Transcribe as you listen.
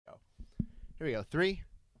Here we go. 3,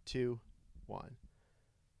 2, 1.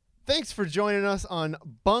 Thanks for joining us on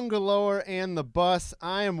Bungalower and the Bus.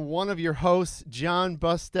 I am one of your hosts, John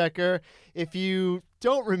Busdecker. If you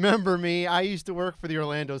don't remember me, I used to work for the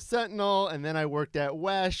Orlando Sentinel, and then I worked at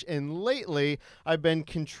WESH, and lately I've been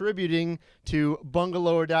contributing to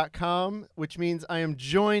Bungalower.com, which means I am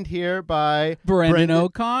joined here by Brendan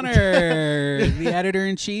O'Connor, the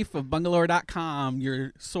editor-in-chief of Bungalower.com,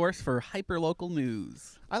 your source for hyperlocal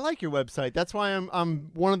news. I like your website. That's why I'm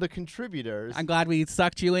one of the contributors. I'm glad we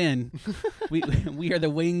sucked you in. we are the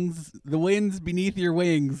winds beneath your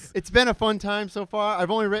wings. It's been a fun time so far. I've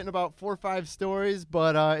only written about 4 or 5 stories,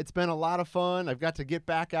 but it's been a lot of fun. I've got to get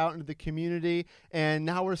back out into the community, and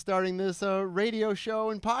now we're starting this radio show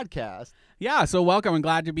and podcast. Yeah, so welcome. I'm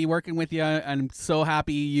glad to be working with you. I'm so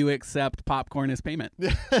happy you accept popcorn as payment.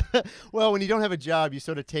 Well, when you don't have a job, you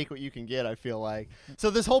sort of take what you can get, I feel like. So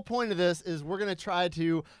this whole point of this is we're going to try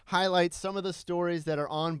to highlight some of the stories that are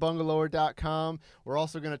on Bungalower.com. We're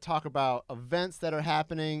also going to talk about events that are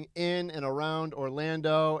happening in and around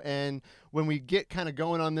Orlando. And when we get kind of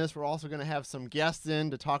going on this, we're also going to have some guests in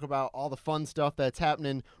to talk about all the fun stuff that's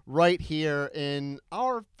happening right here in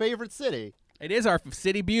our favorite city. It is our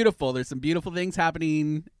city beautiful. There's some beautiful things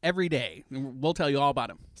happening every day. We'll tell you all about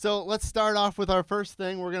them. So let's start off with our first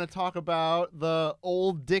thing. We're going to talk about the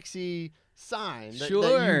Old Dixie sign that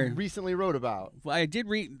you recently wrote about. Well, I did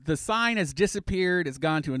read. The sign has disappeared. It's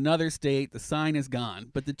gone to another state. The sign is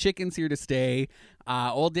gone, but the chicken's here to stay.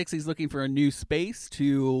 Old Dixie's looking for a new space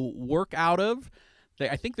to work out of.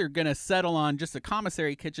 I think they're going to settle on just a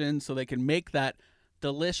commissary kitchen so they can make that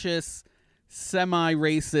delicious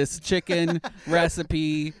semi-racist chicken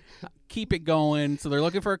recipe, keep it going. So they're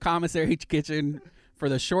looking for a commissary kitchen for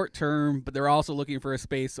the short term, but they're also looking for a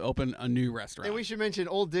space to open a new restaurant. And we should mention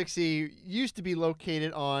Old Dixie used to be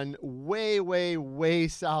located on way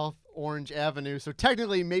South Orange Avenue, so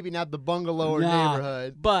technically maybe not the Bungalower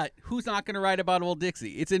neighborhood. But who's not going to write about Old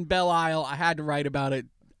Dixie? It's in Belle Isle. I had to write about it.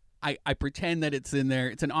 I pretend that it's in there.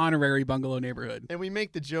 It's an honorary bungalow neighborhood. And we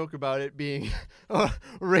make the joke about it being a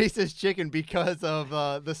racist chicken because of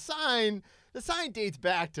the sign. The sign dates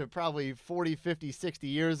back to probably 40, 50, 60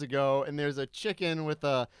 years ago, and there's a chicken with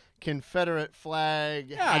a Confederate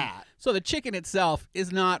flag hat. So the chicken itself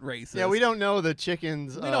is not racist. Yeah, we don't know the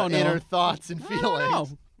chicken's inner thoughts and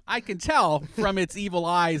feelings. I can tell from its evil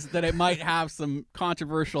eyes that it might have some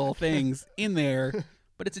controversial things in there.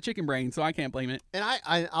 But it's a chicken brain, so I can't blame it. And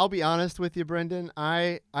I'll be honest with you, Brendan.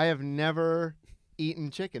 I have never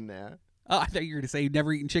eaten chicken there. Oh, I thought you were going to say you've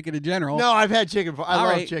never eaten chicken in general. No, I've had chicken before. I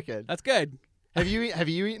love chicken. That's good. Have you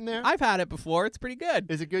eaten there? I've had it before. It's pretty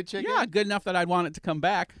good. Is it good chicken? Yeah, good enough that I'd want it to come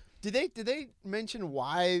back. Did they mention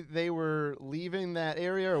why they were leaving that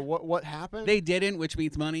area or what happened? They didn't, which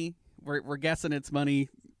means money. We're guessing it's money.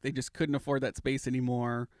 They just couldn't afford that space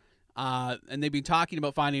anymore. And they've been talking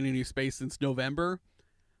about finding a new space since November.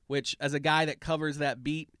 Which, as a guy that covers that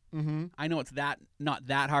beat, I know it's not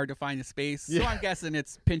that hard to find a space. So I'm guessing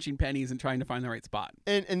it's pinching pennies and trying to find the right spot.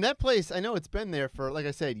 And that place, I know it's been there for, like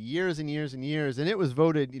I said, years and years and years. And it was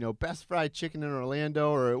voted, best fried chicken in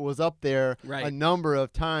Orlando, or it was up there a number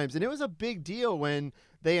of times. And it was a big deal when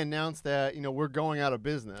they announced that, we're going out of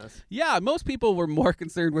business. Yeah, most people were more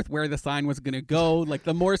concerned with where the sign was going to go. Like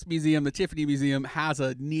the Morse Museum, the Tiffany Museum has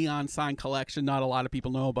a neon sign collection. Not a lot of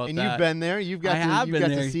people know about that. And you've been there. You've got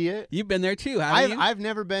to see it. You've been there too, haven't you? I've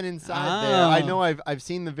never been inside there. I know I've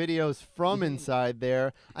seen the videos from inside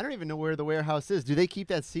there. I don't even know where the warehouse is. Do they keep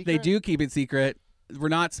that secret? They do keep it secret. We're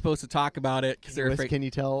not supposed to talk about it because they're afraid. Can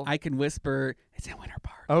you tell? I can whisper. It's in Winter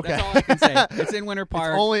Park. Okay. That's all I can say. It's in Winter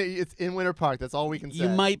Park. It's in Winter Park. That's all we can say. You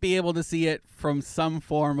might be able to see it from some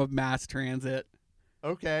form of mass transit.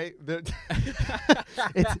 Okay.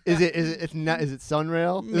 Is it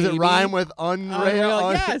Sunrail? Maybe. Does it rhyme with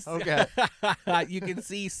unrail? Yes. Okay. You can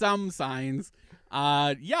see some signs.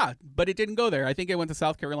 But it didn't go there. I think it went to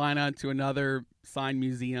South Carolina to another sign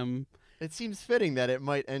museum. It seems fitting that it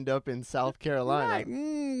might end up in South Carolina.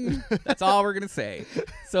 Right. That's all we're going to say.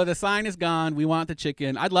 So the sign is gone. We want the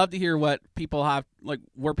chicken. I'd love to hear what people have, like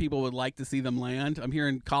where people would like to see them land. I'm here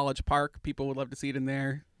in College Park. People would love to see it in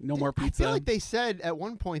there. No more pizza. I feel like they said at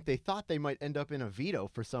one point they thought they might end up in Oviedo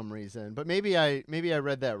for some reason, but maybe I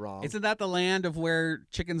read that wrong. Isn't that the land of where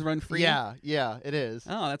chickens run free? Yeah, it is.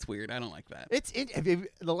 Oh, that's weird. I don't like that.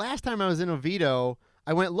 The last time I was in Oviedo,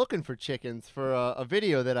 I went looking for chickens for a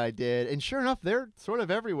video that I did, and sure enough, they're sort of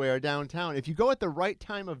everywhere downtown. If you go at the right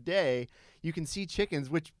time of day, you can see chickens,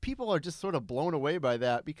 which people are just sort of blown away by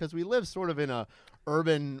that because we live sort of in a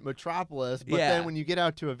urban metropolis. But Yeah. then when you get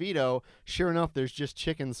out to Oviedo, sure enough, there's just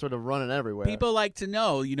chickens sort of running everywhere. People like to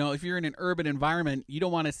know, if you're in an urban environment, you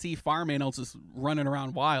don't want to see farm animals just running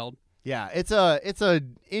around wild. Yeah, it's a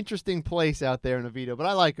interesting place out there in Oviedo, but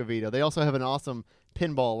I like Oviedo. They also have an awesome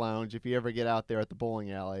pinball lounge if you ever get out there at the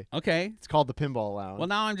bowling alley. Okay. It's called the Pinball Lounge. Well,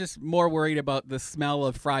 now I'm just more worried about the smell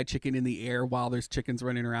of fried chicken in the air while there's chickens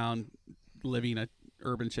running around living a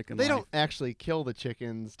urban chicken they life. don't actually kill the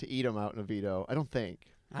chickens to eat them out in Oviedo. I don't think.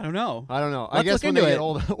 I don't know. I don't know. I Let's guess look when into they it. get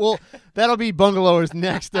old. Well, that'll be Bungalower's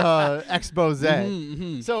next expose.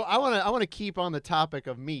 Mhm. So I want to keep on the topic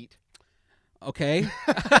of meat. Okay.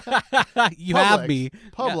 You have me.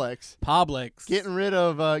 Publix. Publix. Getting rid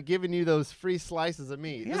of giving you those free slices of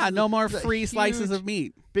meat. Yeah, no more this is a free slices huge, of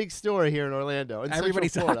meat. Big story here in Orlando. In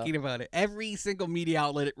Everybody's Central Florida. talking about it. Every single media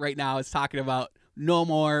outlet right now is talking about no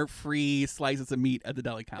more free slices of meat at the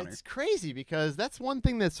deli counter. It's crazy because that's one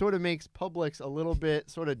thing that sort of makes Publix a little bit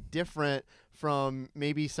sort of different from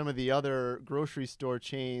maybe some of the other grocery store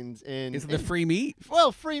chains. Is the free meat?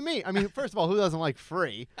 Well, free meat. I mean, first of all, who doesn't like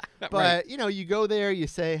free? But, Right. you go there, you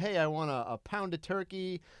say, hey, I want a pound of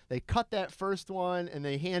turkey. They cut that first one, and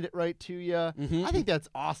they hand it right to you. Mhm. I think that's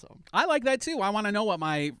awesome. I like that too. I want to know what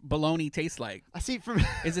my bologna tastes like. I see,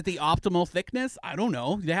 Is it the optimal thickness? I don't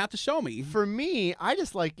know. They have to show me. for me, I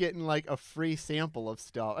just like getting, like, a free sample of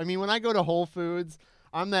stuff. I mean, when I go to Whole Foods,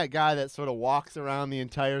 I'm that guy that sort of walks around the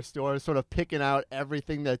entire store, sort of picking out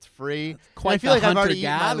everything that's free. And Quite I feel like the I've already eaten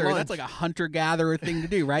my hunter-gatherer. lunch. That's like a hunter-gatherer thing to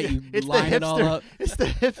do, right? You It's the line it all hipster. up. It's the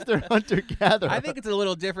hipster hunter-gatherer. I think it's a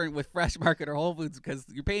little different with Fresh Market or Whole Foods because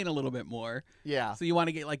you're paying a little bit more. yeah. So you want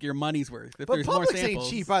to get like your money's worth. If But there's more Publix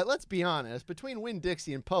samples. ain't cheap. Let's be honest. Between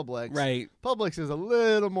Winn-Dixie and Publix, Right. Publix is a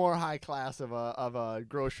little more high class of a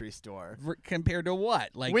grocery store. Compared to what?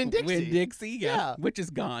 Like Winn-Dixie. Winn-Dixie? Yeah. Which is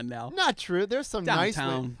gone now. Not true. There's some Downtown. nice.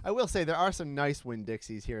 I will say there are some nice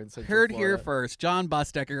Winn-Dixies here in Central Heard Florida. here first. John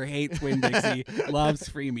Bustecker hates Winn-Dixie, loves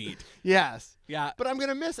free meat. Yes, Yeah. but I'm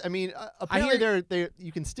gonna miss. I mean, apparently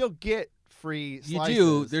you can still get free You slices.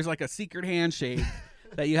 do. There's like a secret handshake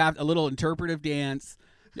that you have, a little interpretive dance.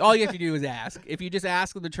 All you have to do is ask. If you just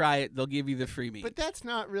ask them to try it, they'll give you the free meat. But that's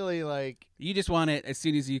not really like. You just want it as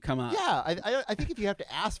soon as you come up. Yeah, I think if you have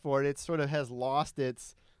to ask for it, it sort of has lost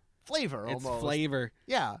its flavor. It's almost. flavor.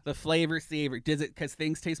 Yeah. The flavor savor. Does it because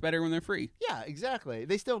things taste better when they're free? Yeah, exactly.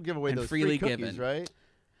 They still give away And those freely free cookies, given. right?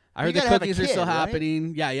 I You heard the gotta have a cookies are kid, still right?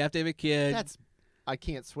 happening. Yeah, you have to have a kid. I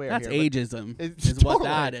can't swear. That's here, but ageism, it's is what totally-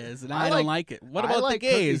 that is, and I I don't like- like it. What I about like the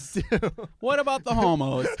gays? cookies, too. What about the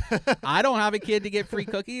homos? I don't have a kid to get free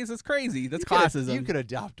cookies. It's crazy. That's classism. You could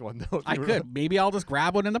adopt one though. if I you were- could. Maybe I'll just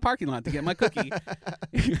grab one in the parking lot to get my cookie.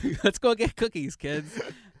 Let's go get cookies, kids.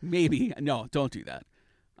 Maybe. No, don't do that.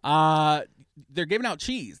 They're giving out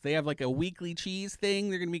cheese. They have like a weekly cheese thing.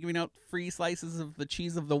 They're going to be giving out free slices of the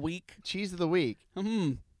cheese of the week Cheese of the week at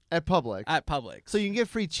at Publix. Publix. So you can get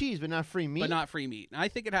free cheese, but not free meat. but not free meat. And I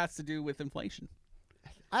think it has to do with inflation.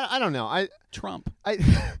 I don't know. Trump.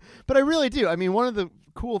 But I really do. I mean, one of the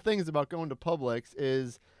cool things about going to Publix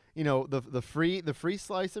is the free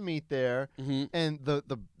slice of meat there, Mm-hmm. and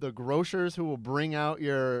the grocers who will bring out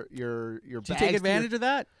your Do you bags take to advantage of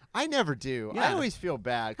that? I never do. I Yeah. always feel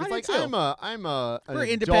bad I because do like too. I'm an We're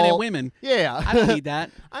independent adult. women. Yeah, I don't need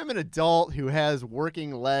that. I'm an adult who has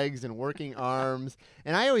working legs and working arms,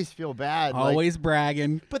 and I always feel bad. like- Always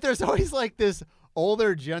bragging. but there's always like this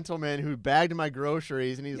older gentleman who bagged my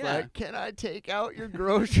groceries, and he's Yeah. like, "Can I take out your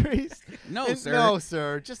groceries?" No, And, sir. No,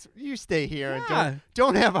 sir. Just you stay here Yeah. and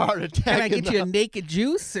don't have a heart attack. Can I in get you a the- naked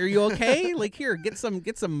juice? Are you okay? Like here, get some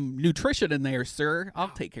nutrition in there, sir. I'll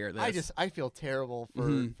take care of this. I feel terrible for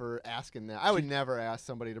Mhm. for asking that. I would never ask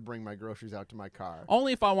somebody to bring my groceries out to my car.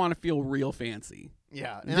 Only if I want to feel real fancy.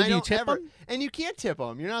 Yeah, and Did I you don't tip ever, 'em? And you can't tip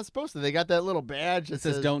them. You're not supposed to. They got that little badge that It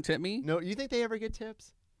says "Don't tip me." No, you think they ever get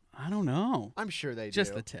tips? I don't know. I'm sure they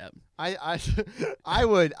Just do. the tip. I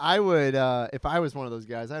would if I was one of those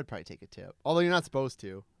guys, I'd probably take a tip. Although you're not supposed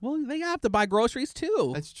to. Well, they have to buy groceries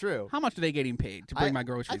too. That's true. How much are they getting paid to bring my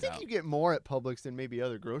groceries I think out? you get more at Publix than maybe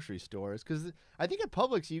other grocery stores because I think at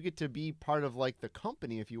Publix you get to be part of like the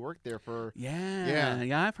company if you work there for.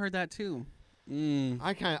 Yeah, I've heard that too. Mm.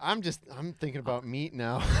 I'm thinking about meat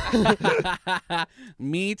now.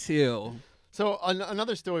 Me too. So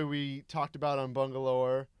another story we talked about on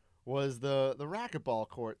Bungalower was the racquetball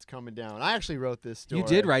courts coming down. I actually wrote this story. You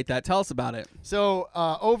did write that. Tell us about it. So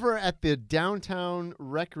over at the Downtown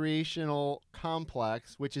Recreational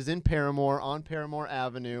Complex, which is in Paramore on Paramore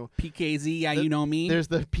Avenue, PKZ, yeah, you know me. there's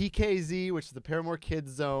the PKZ, which is the Paramore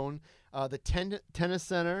Kids Zone. the tennis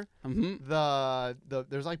center. Mm-hmm.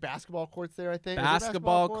 There's like basketball courts there, I think. Is there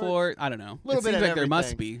Basketball court? court. I don't know. Little It bit seems of like there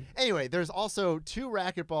must everything. be. Anyway, there's also 2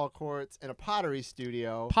 racquetball courts and a pottery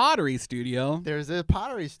studio. Pottery studio. There's a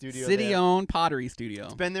pottery studio. City-owned pottery studio.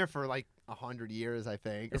 It's been there for like 100 years, I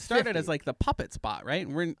think. or It started 50. as like the puppet spot, right?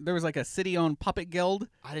 There was like a city-owned puppet guild,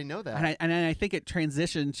 I didn't know that. and I think it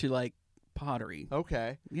transitioned to like pottery.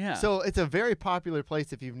 Okay. Yeah. So it's a very popular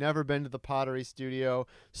place if you've never been to the Pottery Studio.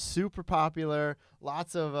 Super popular.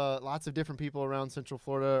 Lots of different people around Central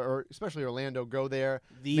Florida, or especially Orlando, go there.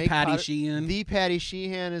 the make Patty pot- Sheehan. The Patty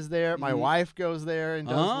Sheehan is there. My Mhm. wife goes there and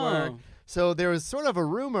does work. So there was sort of a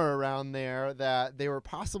rumor around there that they were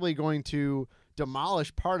possibly going to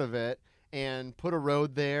demolish part of it and put a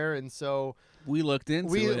road there. And so We looked into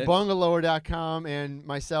we, it. Bungalower.com and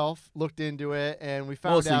myself looked into it, and we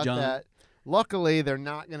found Mostly out John. that luckily they're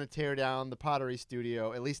not going to tear down the Pottery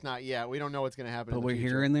Studio, at least not yet. We don't know what's going to happen But in the we're future.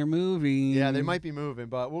 hearing they're moving. Yeah, they might be moving,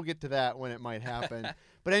 but we'll get to that when it might happen.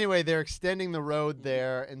 But anyway, they're extending the road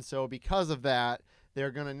there, and so because of that,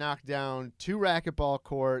 they're going to knock down 2 racquetball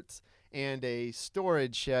courts and a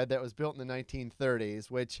storage shed that was built in the 1930s,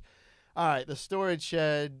 which, all right, the storage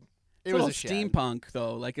shed, it was a shed. steampunk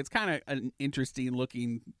though. Like it's kind of an interesting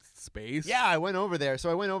looking space. Yeah, I went over there. So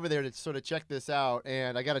I went over there to sort of check this out,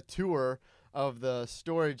 and I got a tour of the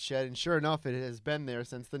storage shed, and sure enough, it has been there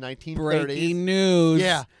since the 1930s. Breaking news.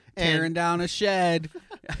 Yeah. Tearing And, down a shed.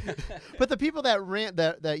 but the people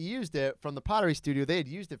that used it from the Pottery Studio, they had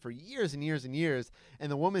used it for years and years and years.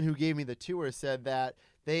 And the woman who gave me the tour said that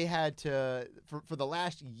they had to, for the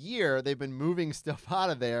last year, they've been moving stuff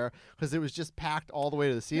out of there because it was just packed all the way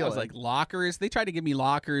to the It ceiling. was like lockers. They tried to give me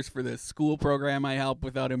lockers for the school program I help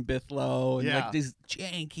with out in Bithlo. And Yeah. like these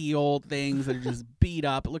janky old things that are just beat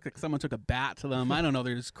up. It looked like someone took a bat to them. I don't know.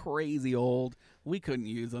 They're just crazy old. We couldn't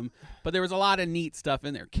use them. But there was a lot of neat stuff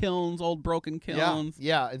in there. Kilns, old broken kilns.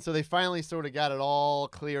 Yeah, and so they finally sort of got it all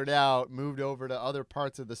cleared out, moved over to other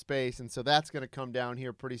parts of the space, and so that's going to come down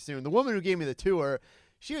here pretty soon. The woman who gave me the tour,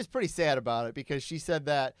 she was pretty sad about it because she said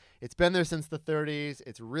that it's been there since the 30s.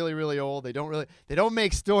 It's really, really old. They don't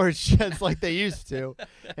make storage sheds like they used to,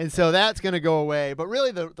 and so that's going to go away. But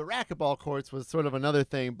really, the racquetball courts was sort of another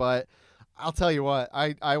thing. But I'll tell you what,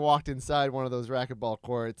 I walked inside one of those racquetball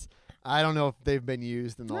courts. I don't know if they've been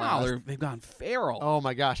used in the last. They've gone feral. Oh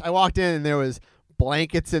my gosh! I walked in and there was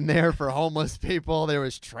blankets in there for homeless people. There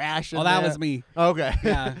was trash in there. that was me. Okay.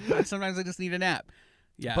 Yeah. Sometimes I just need a nap.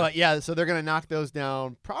 Yeah. But yeah, so they're gonna knock those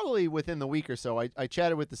down probably within the week or so. I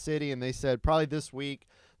chatted with the city and they said probably this week.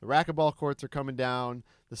 The racquetball courts are coming down.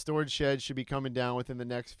 The storage shed should be coming down within the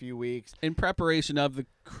next few weeks. in preparation of the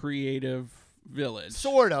creative village.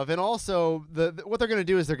 Sort of, and also what they're going to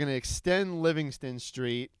do is they're going to extend Livingston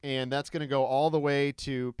Street, and that's going to go all the way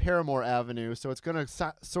to Paramore Avenue. So it's going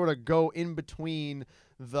to sort of go in between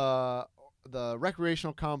the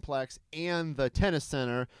recreational complex and the tennis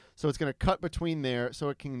center. So it's going to cut between there, so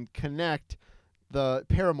it can connect the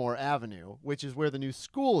Paramore Avenue, which is where the new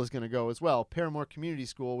school is going to go as well. Paramore Community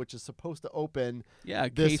School, which is supposed to open. Yeah,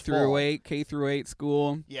 this fall. K through 8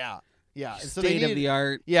 school. Yeah. And so State of the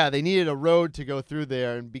art. Yeah, they needed a road to go through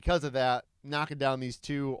there, and because of that, knocking down these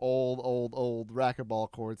 2 old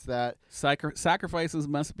racquetball courts that... Sacrifices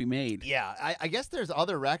must be made. Yeah, I guess there's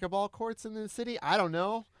other racquetball courts in the city. I don't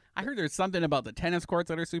know. I heard there's something about the tennis courts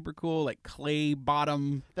that are super cool, like clay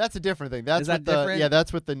bottom. That's a different thing. That's Is that with the different? Yeah,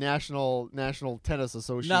 that's with the National Tennis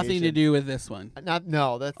Association. Nothing to do with this one. That's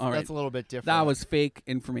All right. that's a little bit different. That was fake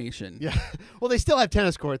information. Yeah. Well, they still have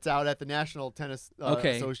tennis courts out at the National Tennis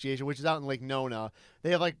Okay. Association, which is out in Lake Nona.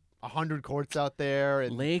 They have like 100 courts out there,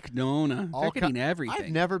 and Lake Nona. All They're ki- getting everything.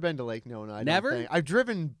 I've never been to Lake Nona. I don't Never? think. I've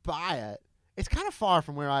driven by it. It's kind of far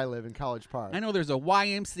from where I live in College Park. I know there's a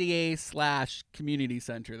YMCA / community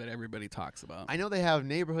center that everybody talks about. I know they have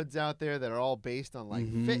neighborhoods out there that are all based on like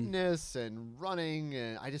Mhm. fitness and running,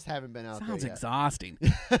 and I just haven't been out Sounds there yet. exhausting.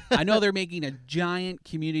 I know they're making a giant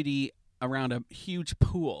community around a huge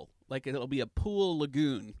pool. Like it'll be a pool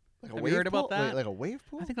lagoon. Like a Have wave you heard about pool? that? Wait, like a wave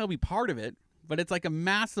pool? I think that'll be part of it, but it's like a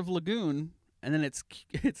massive lagoon, and then it's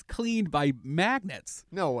cleaned by magnets.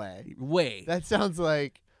 No way. Way. That sounds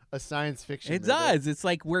like a science fiction. It movie. does. It's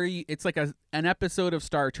like it's like an episode of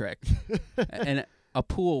Star Trek and a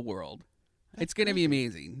pool world. It's going to be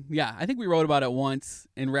amazing. Yeah, I think we wrote about it once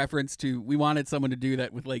in reference to we wanted someone to do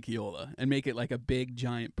that with Lake Eola and make it like a big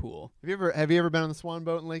giant pool. Have you ever been on the Swan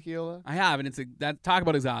Boat in Lake Eola? I have, and talk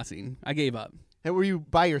about exhausting. I gave up. And were you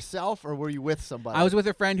by yourself or were you with somebody? I was with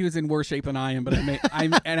a friend who's in worse shape than I am, but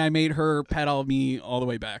I made her pedal me all the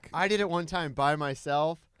way back. I did it one time by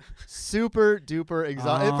myself. Super duper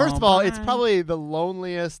exhausting. Oh, First of all, it's man. probably the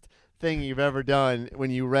loneliest thing you've ever done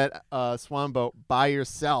when you rent a swan boat by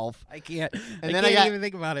yourself. I can't. And I then can't I got even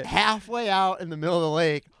think about it. halfway out in the middle of the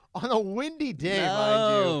lake on a windy day,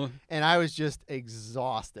 mind you, No. and I was just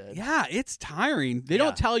exhausted. Yeah, it's tiring. They Yeah.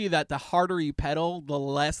 don't tell you that the harder you pedal, the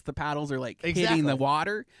less the paddles are like hitting Exactly. the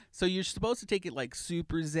water. So you're supposed to take it like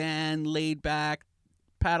super zen, laid back,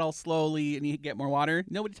 paddle slowly, and you get more water.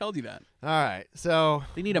 Nobody tells you that. All right, so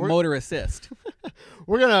They need a We're- motor assist.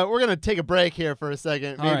 we're gonna take a break here for a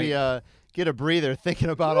second, All maybe get a breather, thinking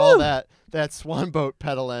about all Woo! that swan boat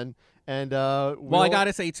pedaling, and Well, I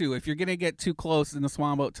gotta say too, if you're gonna get too close in the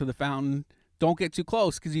swan boat to the fountain, don't get too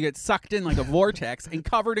close because you get sucked in like a vortex and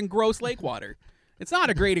covered in gross lake water. It's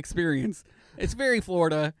not a great experience. It's very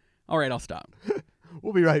Florida. All right, I'll stop.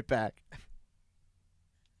 We'll be right back.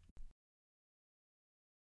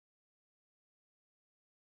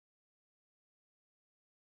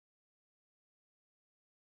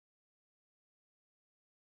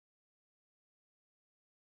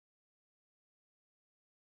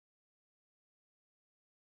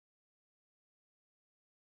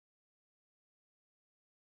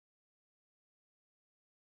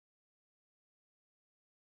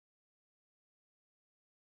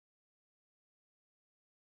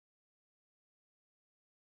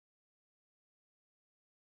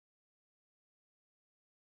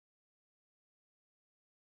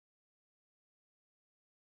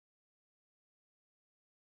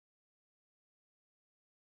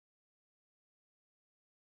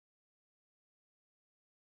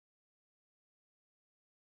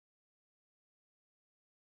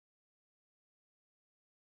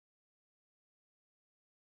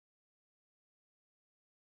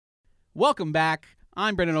 Welcome back.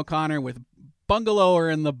 I'm Brendan O'Connor with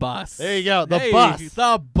Bungalower in the Bus. There you go, the Hey, bus.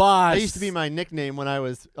 The bus. That used to be my nickname when I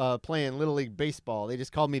was playing Little League Baseball. They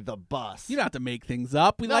just called me the bus. You don't have to make things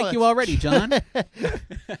up. We No, like you that's- already, John.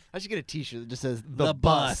 I should get a T-shirt that just says the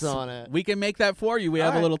bus on it. We can make that for you. We have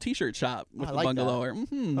All a right. little T-shirt shop with I the like that. Bungalower.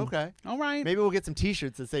 Mhm. Okay. All right. Maybe we'll get some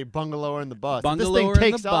T-shirts that say Bungalower in the bus. If Bungalower this thing in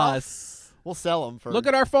takes the off, bus. we'll sell them for. Look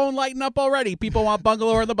at our phone lighting up already. People want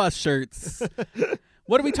Bungalower in the bus shirts.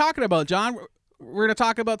 What are we talking about, John? We're going to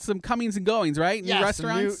talk about some comings and goings, right? yeah, New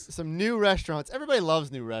restaurants. Some new restaurants. Everybody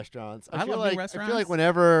loves new restaurants. I feel love new like I restaurants. feel like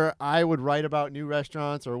whenever I would write about new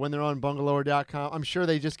restaurants or when they're on bungalower.com, I'm sure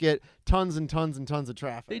they just get tons and tons and tons of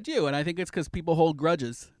traffic. They do, and I think it's because people hold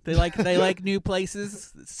grudges. They like new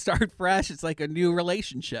places. Start fresh. It's like a new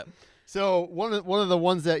relationship. So one of the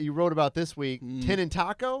ones that you wrote about this week, Mm. Tin and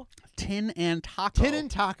Taco. Tin and Taco. Tin and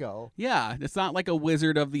Taco. Yeah, it's not like a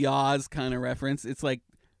Wizard of the Oz kind of reference. It's like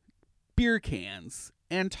beer cans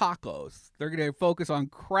and tacos. They're going to focus on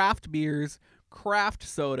craft beers, craft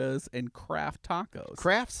sodas, and craft tacos.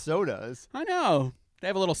 Craft sodas. I know. They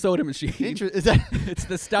have a little soda machine. Is that? It's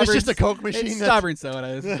the stubborn. It's just a Coke machine. It's that's- stubborn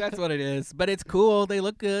sodas. That's what it is. But it's cool. They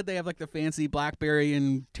look good. They have like the fancy blackberry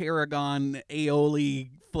and tarragon aioli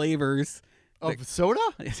flavors. Of soda?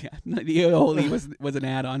 Yeah, the aioli was an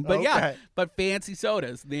add-on, but yeah, Okay. but fancy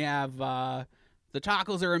sodas. They have the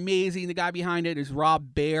tacos are amazing. The guy behind it is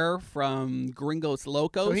Rob Bear from Gringos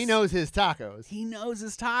Locos. So he knows his tacos. He knows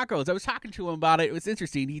his tacos. I was talking to him about it. It was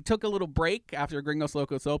interesting. He took a little break after Gringos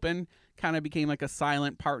Locos opened, kind of became like a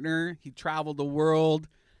silent partner. He traveled the world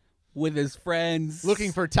with his friends.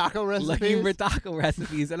 Looking for taco recipes. Looking for taco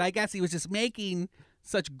recipes. And I guess he was just making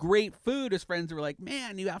such great food. His friends were like,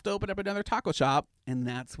 man, you have to open up another taco shop. And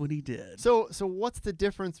that's what he did. So what's the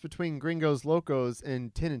difference between Gringos Locos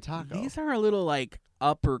and Tin and Taco? These are a little like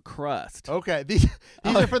upper crust. Okay, these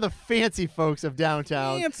are for the fancy folks of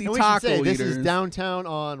downtown. Fancy and we taco should say, this eaters. is downtown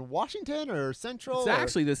on Washington or Central? It's or-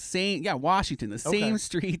 actually the same, Washington, the Okay. same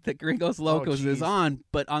street that Gringos Locos is geez. on,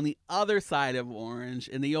 but on the other side of Orange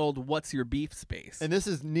in the old What's Your Beef space. And this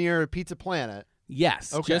is near Pizza Planet.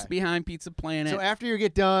 yes, Okay. just behind Pizza Planet. So after you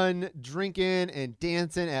get done drinking and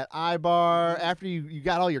dancing at iBar, after you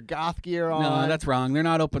got all your goth gear on. no, that's wrong. They're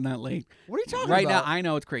not open that late. What are you talking Right about? now, I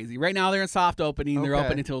know it's crazy. Right now, they're in soft opening. They're Okay.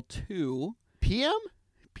 open until 2 PM?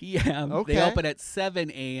 p.m. Okay. They open at 7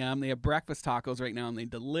 a.m. They have breakfast tacos right now, and they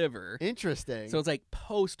deliver. Interesting. So it's like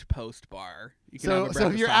post bar. You can so have a if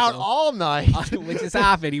breakfast you're out taco. all night. Which has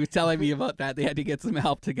happened. He was telling me about that. They had to get some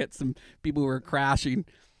help to get some people who were crashing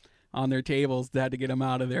on their tables. They had to get them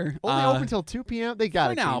out of there. Only open till 2 p.m.? They got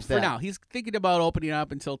to change that. For now. He's thinking about opening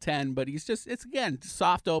up until 10, but it's again,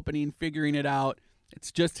 soft opening, figuring it out. It's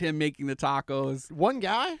just him making the tacos. One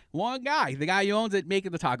guy? One guy, the guy who owns it,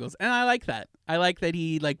 making the tacos. And I like that. I like that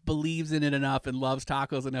he believes in it enough and loves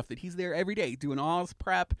tacos enough that he's there every day doing all his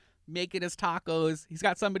prep, making his tacos. He's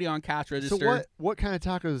got somebody on cash register. So what kind of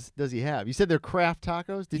tacos does he have? You said they're craft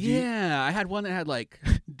tacos. Did you? Yeah, I had one that had like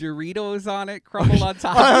Doritos on it, crumbled on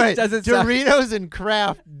top. All right, Does it sound- Doritos and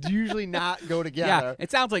craft usually not go together. Yeah,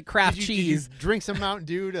 it sounds like Kraft Did cheese. you drink some Mountain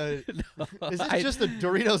Dew to? Is this I- just a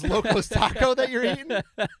Doritos Locos taco that you're eating?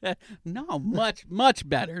 No, much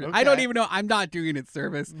better. I don't Okay. even know. I'm not doing it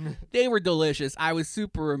service. They were delicious. I was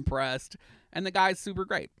super impressed, and the guy's super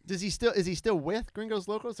great. Is he still with Gringos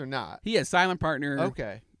Locos or not? He is silent partner.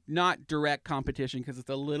 Okay. Not direct competition because it's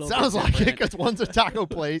a little Sounds bit like it different. because one's a taco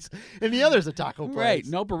place and the other's a taco place. Right.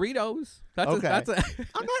 No burritos. That's Okay. that's a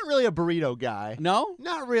I'm not really a burrito guy. no.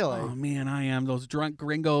 Not really. Oh man, I am those drunk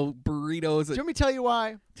gringo burritos. Do you want me to tell you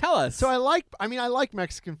why? Tell us. So I like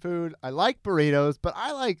Mexican food. I like burritos, but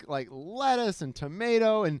I like lettuce and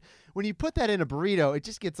tomato, and when you put that in a burrito, it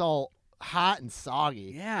just gets all hot and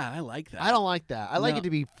soggy. yeah, I like that. I don't like that. I like No. it to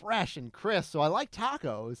be fresh and crisp. So I like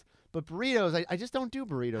tacos, but burritos, I just don't do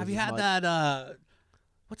burritos. Have you as had much. that?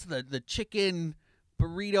 What's the chicken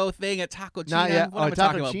burrito thing at Taco China? Not yet. What Oh, am I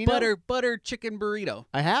talking Taco about? Chino? Butter chicken burrito.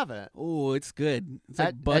 I haven't. Oh, it's good. It's At,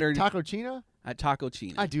 like butter at Taco China? at Taco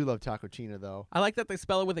China. I do love Taco China though. I like that they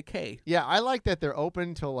spell it with a K. Yeah, I like that they're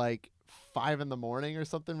open till like 5 in the morning or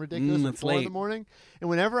something ridiculous, or That's 4 in the late. morning. And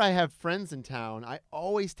whenever I have friends in town, I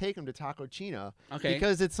always take them to Taco China Okay.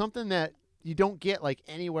 because it's something that you don't get like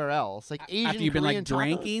anywhere else. Like Asian, After you've been Korean like tacos.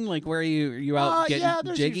 drinking, like where are you out getting yeah,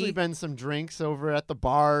 there's jiggy? usually been some drinks over at the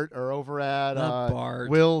Bart or over at The Bart.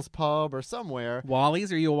 Will's Pub or somewhere.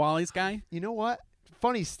 Wally's? Are you a Wally's guy? You know what?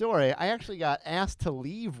 Funny story. I actually got asked to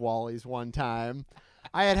leave Wally's one time.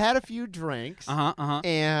 I had a few drinks,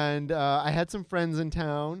 and I had some friends in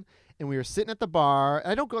town, and we were sitting at the bar.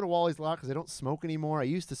 I don't go to Wally's a lot because I don't smoke anymore. I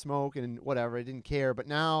used to smoke and whatever. I didn't care. But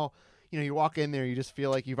now, you walk in there, you just feel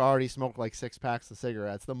like you've already smoked like 6 packs of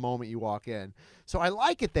cigarettes the moment you walk in. So I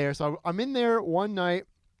like it there. So I'm in there one night,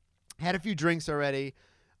 had a few drinks already.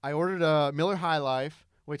 I ordered a Miller High Life,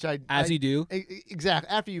 which As you do. Exactly.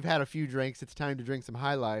 After you've had a few drinks, it's time to drink some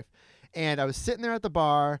High Life. And I was sitting there at the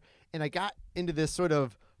bar, and I got into this sort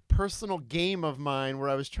of personal game of mine where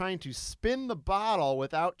I was trying to spin the bottle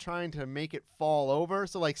without trying to make it fall over.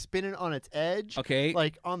 So, like, spin it on its edge. Okay.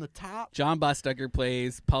 Like, on the top. John Bustucker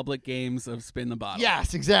plays public games of spin the bottle.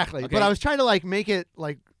 Yes, exactly. Okay. But I was trying to, like, make it,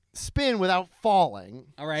 like, spin without falling.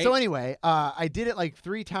 All right. So, anyway, I did it, like,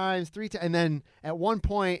 3 times, and then at one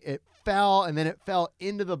point it fell, and then it fell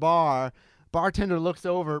into the bar. Bartender looks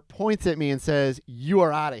over, points at me, and says, "You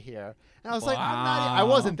are out of here." And I was like, I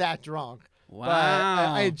wasn't that drunk. Wow. But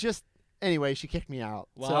I just anyway, she kicked me out.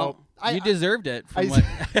 Well, so you deserved it. From I-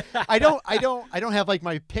 what, I don't have like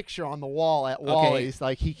my picture on the wall at Wally's.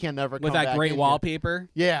 Like he can never with come that back great in wallpaper.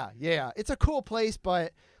 here. Yeah. It's a cool place,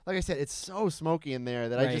 but like I said, it's so smoky in there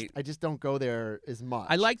that Right. I just don't go there as much.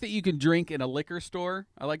 I like that you can drink in a liquor store.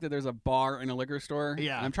 I like that there's a bar in a liquor store.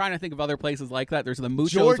 Yeah. I'm trying to think of other places like that. There's the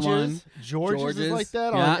Muchos one. George's is like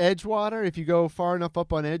that yeah. on Edgewater. If you go far enough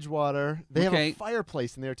up on Edgewater, they have Okay. a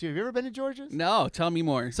fireplace in there too. Have you ever been to George's? No, tell me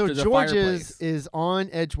more. So There's a George's fireplace. is on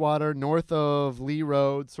Edgewater, north of Lee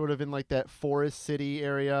Road, sort of in like that Forest City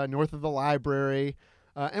area, north of the library.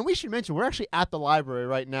 And we should mention we're actually at the library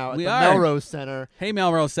right now at We the are. Melrose Center Hey,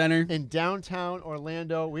 Melrose Center. in downtown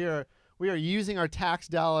Orlando. We are using our tax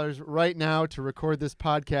dollars right now to record this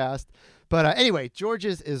podcast. But anyway,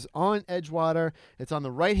 George's is on Edgewater. It's on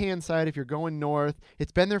the right-hand side if you're going north.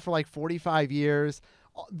 It's been there for like 45 years.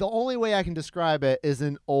 The only way I can describe it is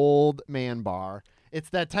an old man bar. It's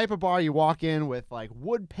that type of bar you walk in with like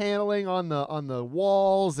wood paneling on the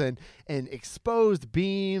walls and exposed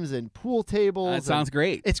beams and pool tables. That and- sounds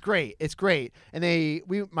great. It's great. It's great. And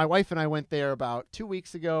my wife and I went there about 2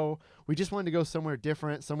 weeks ago. We just wanted to go somewhere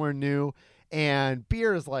different, somewhere new. And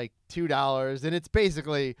beer is like $2, and it's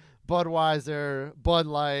basically Budweiser, Bud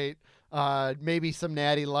Light, maybe some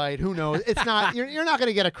Natty Light. Who knows? It's not. You're not going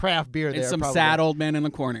to get a craft beer there. It's some probably. sad old man in the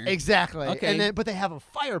corner. Exactly. Okay. But they have a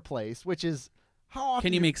fireplace, which is how often.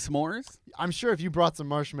 Can you make s'mores? I'm sure if you brought some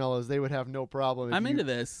marshmallows, they would have no problem. if I'm you- into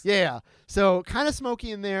this. Yeah. So kind of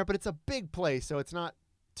smoky in there, but it's a big place, so it's not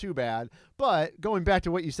too bad. But going back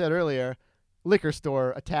to what you said earlier, liquor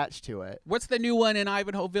store attached to it. What's the new one in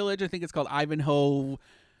Ivanhoe Village? I think it's called Ivanhoe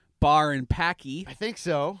Bar and Packy, I think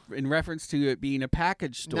so. in reference to it being a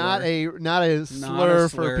package store. Not a slur slur.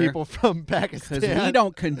 for people from because Pakistan. we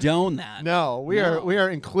don't condone that. No, we are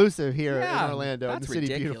inclusive here Yeah, in Orlando, in that's the city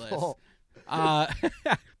ridiculous. beautiful.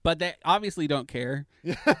 But they obviously don't care.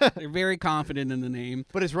 They're very confident in the name.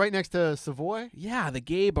 But it's right next to Savoy. Yeah, the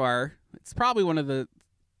gay bar. It's probably one of the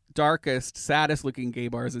darkest, saddest looking gay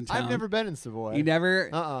bars in town. I've never been in Savoy. You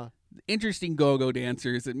never? interesting go-go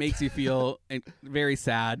dancers. It makes you feel very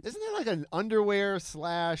sad. Isn't there like an underwear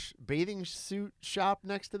 / bathing suit shop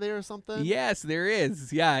next to there or something? Yes, there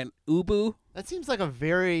is. Yeah, and Ubu. That seems like a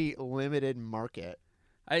very limited market.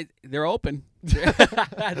 They're open.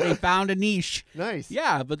 They found a niche. Nice.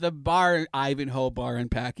 Yeah, but the bar, Ivanhoe Bar in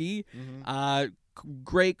Packy, Mm-hmm.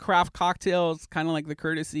 Great craft cocktails, kind of like the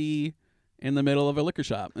Courtesy in the middle of a liquor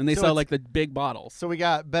shop. And they So sell it's- like the big bottles. So we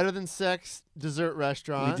got Better Than Sex dessert We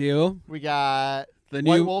restaurant. do. We got The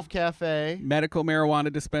White new Wolf Cafe. medical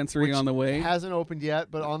marijuana dispensary Which on the way. Hasn't opened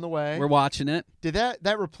yet, but on the way. We're watching it. Did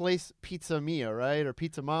that replace Pizza Mia, right? Or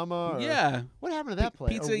Pizza Mama? Or Yeah. What happened to that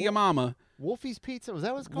place? Pizza Or Yamama. Wolfie's Pizza? Was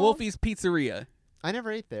that what it's called? Wolfie's Pizzeria. I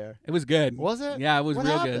never ate there. It was good. Was it? Yeah, it was What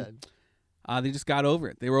real happened? good. They just got over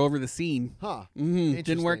it. They were over the scene. Huh.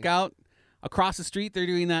 Didn't work Interesting. out. Across the street, they're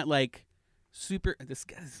doing that like this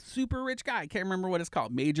super rich guy. I can't remember what it's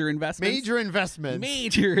called. Major Investments. Major investments.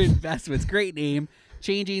 Major Investments. Great name.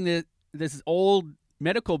 Changing this old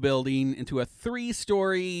medical building into a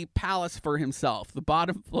 3-story palace for himself. The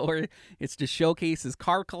bottom floor is to showcase his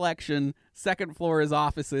car collection. Second floor is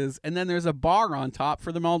offices, and then there's a bar on top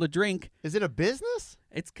for them all to drink. Is it a business?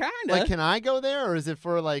 It's kind of Like, can I go there, or is it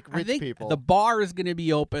for like I rich think people? the bar is going to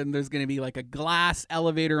be open. There's going to be like a glass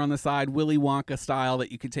elevator on the side, Willy Wonka style,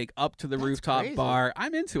 that you can take up to the That's rooftop crazy. bar.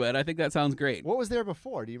 I'm into it. I think that sounds great. What was there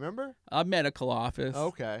before? Do you remember? A medical office.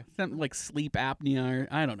 Okay. Something like sleep apnea, or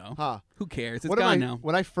I don't know. Huh. Who cares? It's What gone am I- now.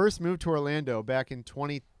 When I first moved to Orlando back in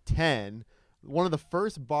 2010, one of the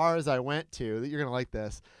first bars I went to, that you're gonna like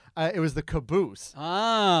this, it was the Caboose.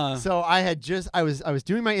 Ah. So I was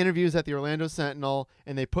doing my interviews at the Orlando Sentinel,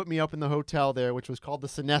 and they put me up in the hotel there, which was called the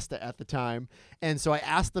Sonesta at the time. And so I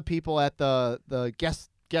asked the people at the guest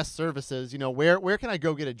services, where can I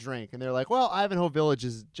go get a drink? And they're like, well, Ivanhoe Village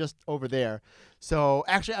is just over there. So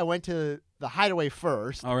actually, I went to the Hideaway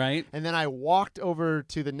first, All right. and then I walked over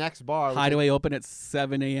to the next bar. which Hideaway open at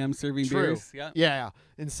 7 a.m. serving True. beers. Yeah. Yeah.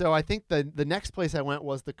 And so I think the next place I went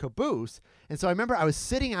was the Caboose. And so I remember I was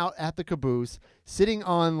sitting out at the Caboose, sitting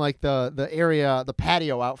on like the area, the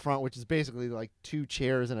patio out front, which is basically like 2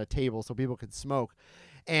 chairs and a table so people could smoke.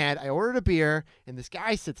 And I ordered a beer, and this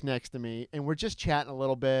guy sits next to me, and we're just chatting a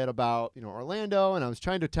little bit about, Orlando. And I was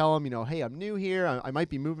trying to tell him, hey, I'm new here. I might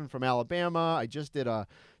be moving from Alabama. I just did an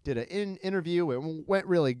interview. It went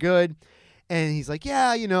really good. And he's like,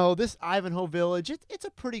 yeah, this Ivanhoe Village, it's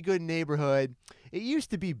a pretty good neighborhood. It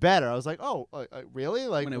used to be better. I was like, oh, really?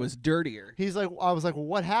 Like, When it was dirtier. He's like, I was like, well,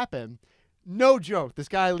 what happened? No joke. This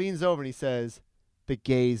guy leans over and he says, the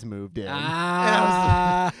gays moved in.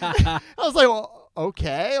 Ah. I was like, well,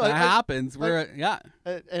 okay. That happens. Yeah.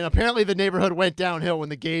 And apparently the neighborhood went downhill when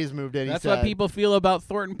the gays moved in. That's he said. what people feel about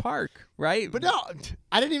Thornton Park, right? But no,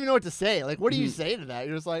 I didn't even know what to say. Like, what do you say to that?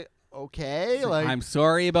 You're just like, okay, like, I'm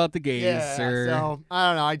sorry about the gays, yeah. sir. So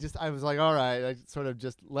I don't know. I was like, all right. I sort of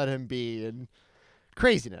just let him be, and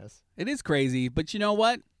craziness. It is crazy, but you know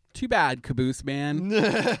what? Too bad, Caboose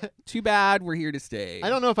man. Too bad we're here to stay. I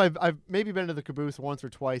don't know if I've maybe been to the Caboose once or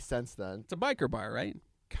twice since then. It's a biker bar, right?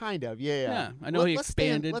 Kind of, yeah. Yeah, I know he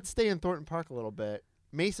expanded. Let's stay in Thornton Park a little bit.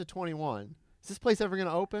 Mesa 21. Is this place ever going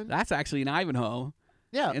to open? That's actually in Ivanhoe.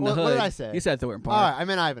 Yeah. In What the hood. did I say? You said Thornton Park. All right, I'm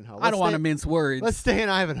in Ivanhoe. I don't want to mince words. Let's stay in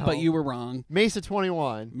Ivanhoe. But you were wrong. Mesa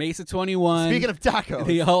 21. Mesa 21. Speaking of tacos,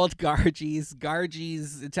 the old Gargie's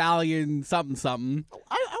Italian something.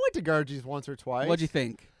 I went to Gargie's once or twice. What'd you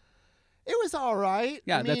think? It was all right.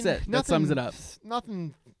 Yeah, I that's mean, it. That sums it up.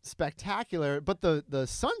 Nothing spectacular, but the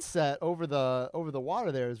sunset over the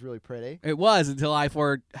water there is really pretty. It was until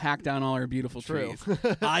I-4 hacked down all our beautiful True. trees.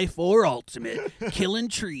 I-4 Ultimate, killing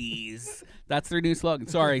trees. That's their new slogan.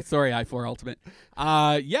 Sorry, I-4 Ultimate.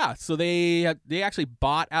 Yeah, so they actually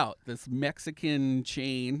bought out this Mexican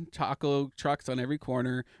chain, taco trucks on every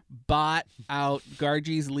corner, bought out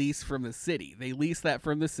Gargie's lease from the city. They leased that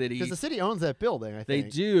from the city. Because the city owns that building, I They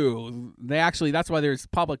think. do. That's why there's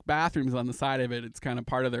public bathrooms on the side of it. It's kind of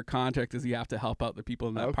part of their contract is you have to help out the people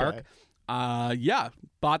in that Okay. park. Yeah,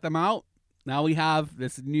 bought them out. Now we have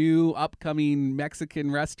this new upcoming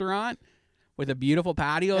Mexican restaurant with a beautiful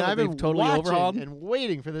patio And that I've they've been totally watching overhauled. and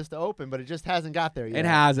waiting for this to open, but it just hasn't got there yet. It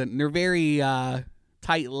hasn't. They're very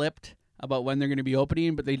tight-lipped about when they're going to be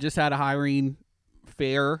opening, but they just had a hiring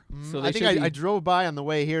fair. So they I think should I be- drove by on the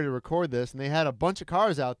way here to record this, and they had a bunch of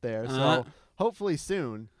cars out there. Uh-huh. So hopefully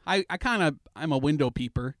soon. I'm a window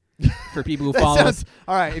peeper for people who That follow us. sounds,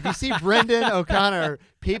 all right. If you see Brendan O'Connor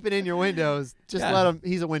peeping in your windows, just Yeah. let him.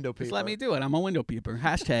 He's a window peeper. Just let me do it. I'm a window peeper.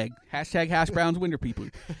 Hashtag Hash Brown's window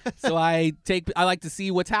peeper. So I like to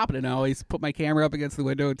see what's happening. I always put my camera up against the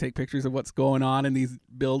window and take pictures of what's going on in these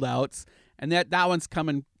build outs. And that one's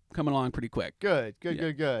coming coming along pretty quick. Good.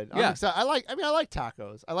 Yeah. I'm excited. I like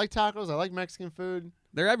tacos. I like Mexican food.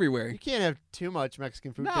 They're everywhere. You can't have too much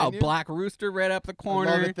Mexican food. No, can you? Black Rooster right up the I love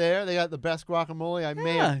corner. it there. They got the best guacamole I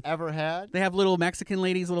may have ever had. They have little Mexican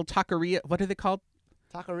ladies, little taqueria. What are they called?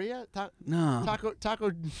 Taqueria? No. Taco.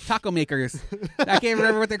 Taco makers. I can't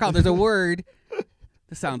remember what they're called. There's a word.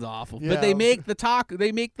 This sounds awful. Yeah. But they make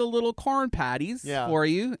they make the little corn patties for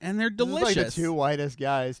you, and they're delicious. This is like the two whitest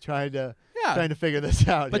guys trying to figure this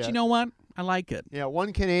out. But you know what? I like it. Yeah,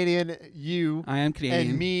 one Canadian, you. I am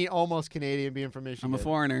Canadian. And me, almost Canadian, being from Michigan. I'm a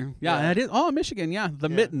foreigner. Yeah, it is. Oh, Michigan. Yeah, the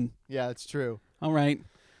Mitten. Yeah, it's true. All right.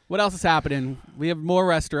 What else is happening? We have more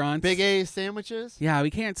restaurants. Big A sandwiches. Yeah, we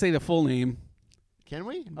can't say the full name. Can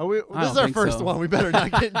we? I This is our don't think first so. one. We better not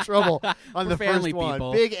get in trouble on the family first one.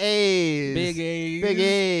 people. Big A's. Big A's. Big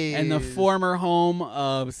A's. And the former home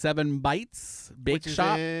of 7 Bites Bake Which is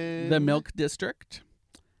Shop, in- the Milk District.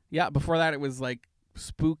 Yeah, before that it was like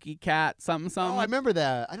Spooky Cat something. Oh, I remember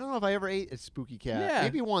that. I don't know if I ever ate a Spooky Cat. Yeah.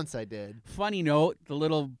 Maybe once I did. Funny note, the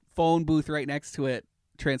little phone booth right next to it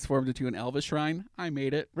transformed into an Elvis shrine. I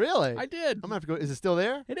made it. Really? I did. I'm gonna have to go. Is it still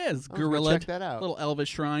there? It is. I'm gonna Gorilla. check that out. Little Elvis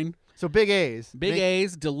shrine. So Big A's. Big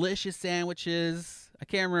A's, delicious sandwiches. I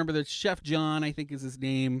can't remember the Chef John, I think is his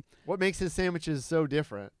name. What makes his sandwiches so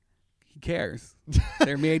different? He cares.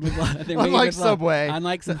 They're made with love. Unlike Subway.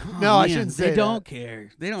 Unlike No, I man, shouldn't say They don't care.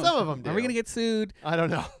 They don't. Some of them do. Are we gonna get sued? I don't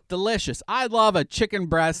know. Delicious. I love a chicken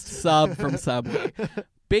breast sub from Subway.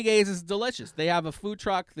 Big A's is delicious. They have a food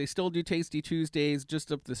truck. They still do Tasty Tuesdays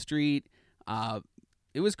just up the street.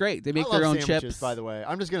 It was great. They make I love their own sandwiches, chips. by the way.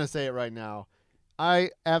 I'm just gonna say it right now.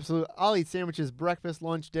 I'll eat sandwiches breakfast,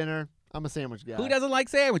 lunch, dinner. I'm a sandwich guy. Who doesn't like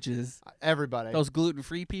sandwiches? Everybody. Those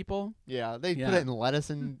gluten-free people? Yeah, they Yeah. put it in lettuce,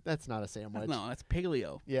 and that's not a sandwich. No, that's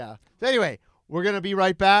paleo. Yeah. So anyway, we're gonna be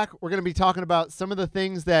right back. We're gonna be talking about some of the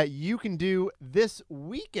things that you can do this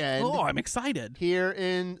weekend Oh, I'm excited. here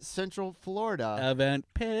in Central Florida. Event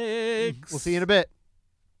pics. We'll see you in a bit.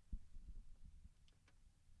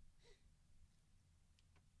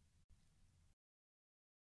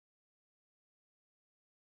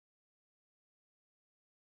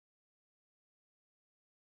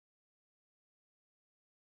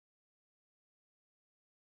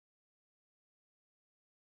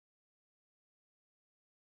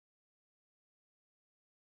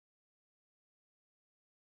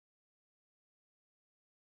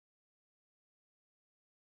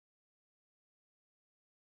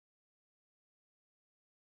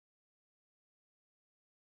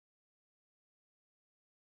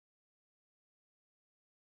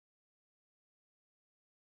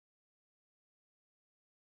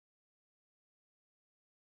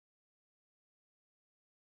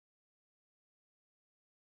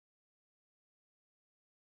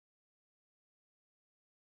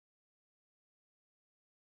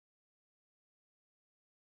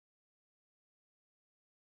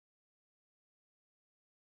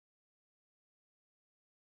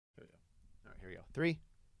 All right, here we go. 3,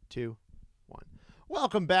 2, 1.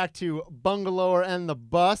 Welcome back to Bungalower and the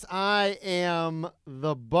Bus. I am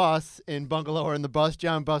the bus in Bungalower and the Bus,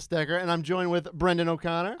 John Busdecker, and I'm joined with Brendan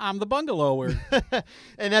O'Connor. I'm the bungalower.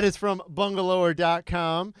 And that is from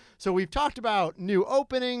bungalower.com. So we've talked about new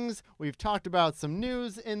openings. We've talked about some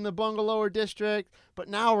news in the Bungalower district. But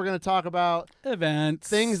now we're going to talk about Events.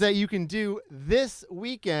 things that you can do this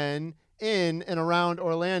weekend in and around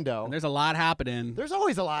Orlando. And there's a lot happening. There's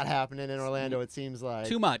always a lot happening in Orlando, it seems like.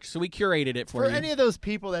 Too much. So we curated it for you. any of those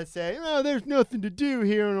people that say, oh, there's nothing to do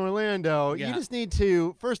here in Orlando, Yeah. you just need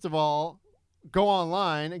to, first of all, go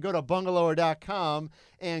online and go to bungalower.com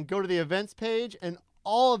and go to the events page, and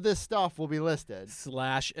all of this stuff will be listed.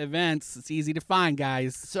 /events. It's easy to find,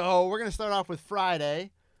 guys. So we're going to start off with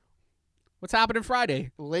Friday. What's happening Friday?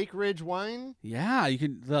 Lake Ridge Wine. Yeah, you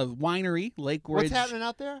can. The winery, Lake Ridge. What's happening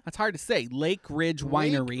out there? That's hard to say. Lake Ridge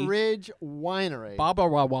Winery. Lake Ridge Winery. Baba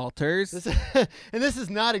Walters. And this is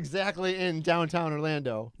not exactly in downtown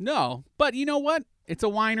Orlando. No, but you know what? It's a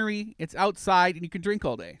winery. It's outside, and you can drink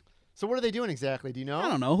all day. So what are they doing exactly? Do you know? I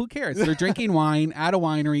don't know. Who cares? They're drinking wine at a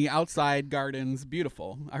winery, outside gardens.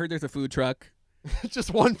 Beautiful. I heard there's a food truck.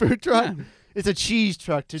 Just one food truck? Yeah. It's a cheese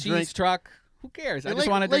truck to Cheese drink. truck. Who cares? I And just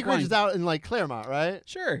want to drink Lake Ridge wine. is out in like Claremont, right?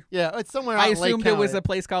 Sure. Yeah, it's somewhere out I in Lake assumed it was County. a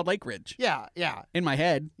place called Lake Ridge. Yeah, yeah, In my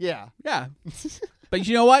head. yeah. Yeah. But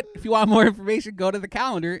you know what? If you want more information, go to the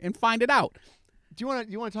calendar and find it out. Do you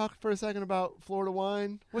want to talk for a second about Florida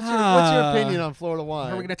wine? What's your opinion on Florida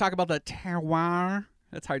wine? Are we going to talk about the terroir?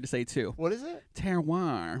 That's hard to say too. What is it?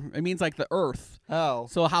 Terroir. It means like the earth. Oh,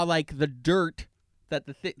 So how like the dirt that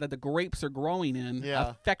the grapes are growing in Yeah.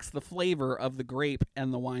 affects the flavor of the grape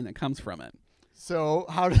and the wine that comes from it. So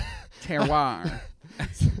how do Terroir.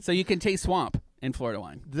 So you can taste swamp in Florida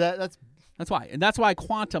wine. that's That's why. And that's why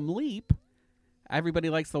Quantum Leap, everybody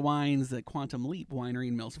likes the wines at Quantum Leap Winery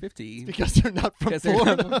in Mills 50. because they're not from Because they're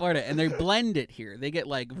Florida. not from Florida. And they blend it here. They get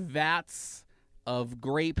like vats of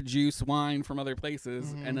grape juice wine from other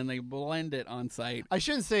places, and then they blend it on site. I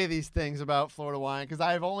shouldn't say these things about Florida wine because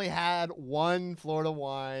I've only had one Florida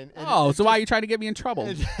wine. And Oh, it so why are you trying to get me in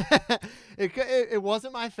trouble? it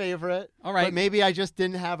wasn't my favorite. All right. But maybe I just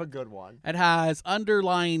didn't have a good one. It has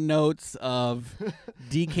underlying notes of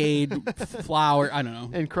decayed flower. I don't know.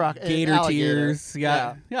 And Gator alligator. tears.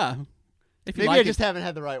 Yeah. If you Maybe like I just haven't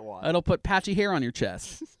had the right one. it'll put patchy hair on your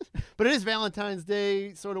chest. But it is Valentine's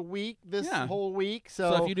Day sort of week this whole week.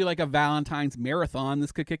 So if you do like a Valentine's marathon,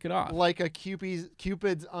 this could kick it off. like a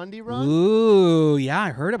Cupid's undie run. Ooh, yeah, I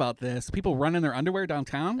heard about this. People run in their underwear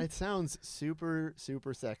downtown. It sounds super,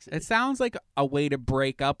 super sexy. It sounds like a way to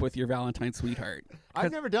break up with your Valentine's sweetheart.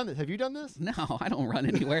 I've never done this. Have you done this? No, I don't run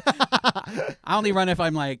anywhere. I only run if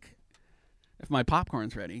my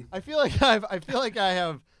popcorn's ready. I feel like I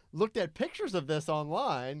have looked at pictures of this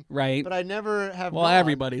online, Right. but I never have. Well, gone.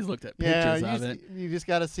 everybody's looked at Yeah, pictures of it. you just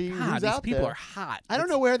got to see God, who's these out people there. are hot. I don't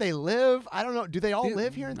know where they live. I don't know. Do they all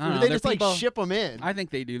live here? I Or don't do know. they They're just like people- ship them in? I think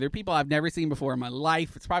they do. They're people I've never seen before in my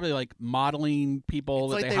life. It's probably like modeling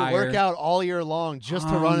people It's that like they hire. work out all year long just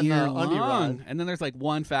to all run in year the undie long. run. And then there's like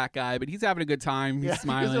one fat guy, but he's having a good time. He's Yeah, because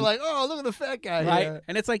smiling. they're like, oh, look at the fat guy right? here.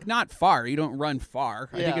 And it's like not far. You don't run far.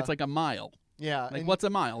 I think Yeah. it's like a mile. Yeah. Like and what's a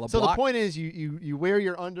mile? A so block? the point is, you wear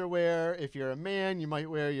your underwear. If you're a man, you might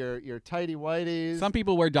wear your tighty whities. Some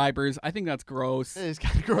people wear diapers. I think that's gross. It's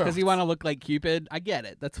kind of gross. Because you want to look like Cupid. I get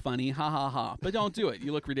it. That's funny. Ha ha ha. But don't do it.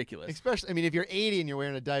 You look ridiculous. Especially, I mean, if you're 80 and you're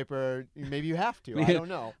wearing a diaper, maybe you have to. I don't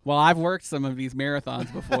know. Well, I've worked some of these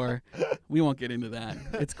marathons before. We won't get into that.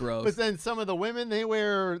 It's gross. But then some of the women, they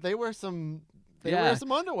wear some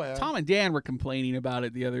underwear. Tom and Dan were complaining about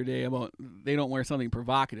it the other day about they don't wear something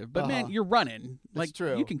provocative. But man, you're running. Like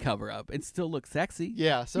true. you can cover up and still look sexy.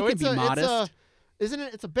 Yeah, so You can be modest. isn't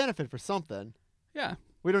it? It's a benefit for something. Yeah.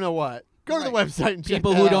 We don't know what. Go to the Right. website and check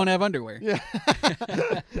People that who out. don't have underwear. Yeah.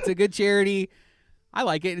 It's a good charity. I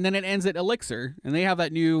like it. And then it ends at Elixir. And they have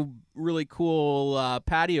that new really cool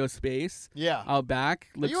patio space Yeah. out back.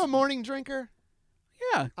 Are you a morning drinker?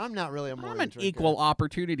 Yeah. I'm not really a morning I'm an drinker. equal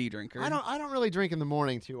opportunity drinker. I don't really drink in the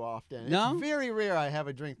morning too often. No? It's very rare I have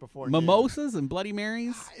a drink before noon. Mimosas and Bloody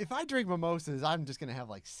Marys. If I drink mimosas, I'm just gonna have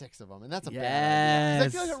like 6 of them, and that's a bad idea.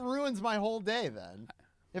 'Cause I feel Yes. like it ruins my whole day then.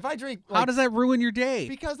 If I drink, How does that ruin your day?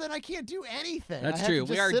 Because then I can't do anything. That's I have true.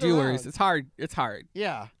 to We just are sit doers. around. It's hard. It's hard.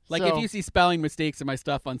 Yeah. Like so, if you see spelling mistakes in my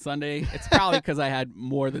stuff on Sunday, it's probably because I had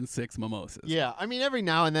more than 6 mimosas. Yeah, I mean every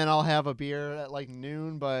now and then I'll have a beer at like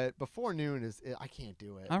noon, but before noon I can't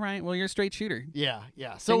do it. All right. Well, you're a straight shooter. Yeah,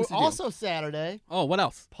 yeah. So Things to do. also Saturday, Oh, what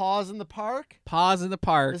else? Pause in the Park. Pause in the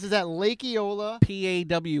Park. This is at Lake Eola.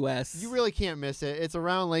 PAWS. You really can't miss it. It's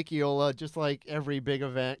around Lake Eola, just like every big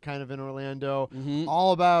event kind of in Orlando. Mhm.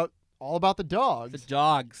 All about the The dogs.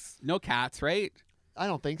 dogs. No cats, right? I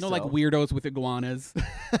don't think No, so. like weirdos with iguanas.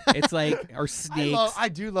 It's like, or snakes. I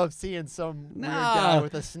do love seeing some weird No. guy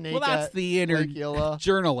with a snake. Well, that's at the inner Lake Eola.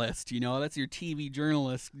 journalist, That's your TV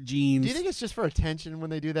journalist genes. Do you think it's just for attention when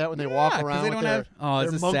they do that, when they walk 'cause around they with don't their, have. Oh, their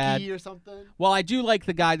this is monkey sad. or something? Well, I do like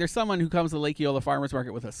the guy. There's someone who comes to Lake Eola Farmers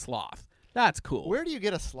Market with a sloth. That's cool. Where do you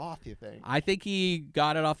get a sloth, you think? I think he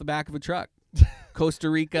got it off the back of a truck. Costa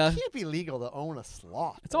Rica. It can't be legal to own a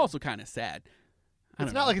sloth. It's also kind of sad. I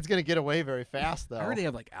It's don't not know. like it's going to get away very fast, though. I heard they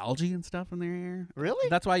have like algae and stuff in their hair. Really?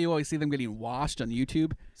 That's why you always see them getting washed on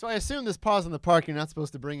YouTube. So I assume this Pause in the Park, you're not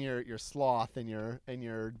supposed to bring your sloth and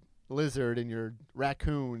your lizard and your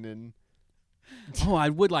raccoon and Oh, I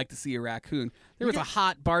would like to see a raccoon. There was a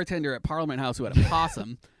hot bartender at Parliament House who had a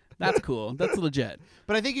possum. That's cool. That's legit.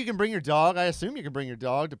 But I think you can bring your dog. I assume you can bring your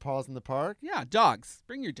dog to Pause in the Park. Yeah, dogs.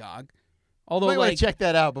 Bring your dog. Although, Might want like, to check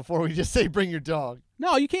that out before we just say bring your dog.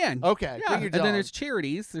 no, you can. Okay, Yeah, bring your and dog. then there's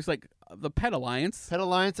charities. There's like the Pet Alliance. Pet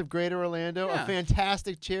Alliance of Greater Orlando, Yeah. a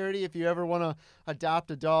fantastic charity. If you ever want to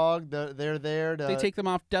adopt a dog, they're there to. They take them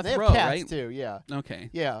off death they have row, cats right? too. Yeah, Okay.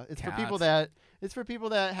 yeah. It's for people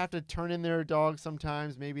Cats. that have to turn in their dogs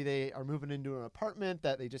sometimes. Maybe they are moving into an apartment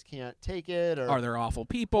that they just can't take it, or Are there awful or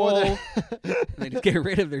people? they're- They just get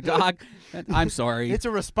rid of their dog. I'm sorry. it's a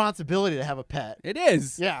responsibility to have a pet. It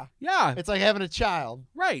is. Yeah, Yeah. it's like having a child.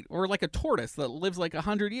 Right. Or like a tortoise that lives like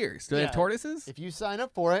 100 years. Do they have Yeah. tortoises? If you sign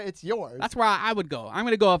up for it, it's yours. That's where I would go. I'm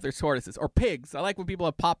going to go if there's tortoises. Or pigs. I like when people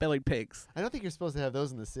have pot-bellied pigs. I don't think you're supposed to have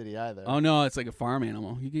those in the city either. Oh, no. It's like a farm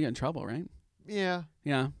animal. You can get in trouble, right? Yeah,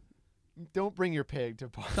 Yeah. don't bring your pig to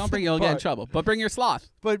Paws. Don't bring in the you'll get in Park. trouble. But bring your sloth.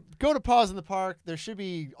 But go to Paws in the Park. There should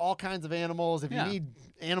be all kinds of animals. If Yeah. you need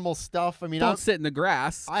animal stuff, I mean, Don't sit in the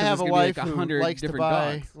grass. I 'cause have there's a gonna be wife like who 100 likes to different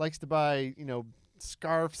buy dogs.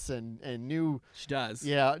 scarves and new She does.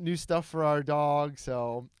 new stuff for our dog.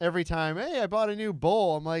 So every time, hey, I bought a new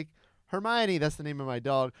bowl. I'm like, Hermione, that's the name of my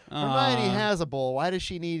dog. Hermione Aw. has a bowl. Why does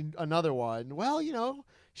she need another one? Well,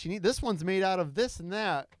 this one's made out of this and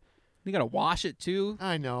that. You gotta wash it too.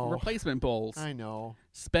 I know. Replacement bowls. I know.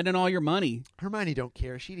 Spending all your money. Hermione don't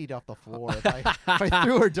care. She'd eat off the floor if I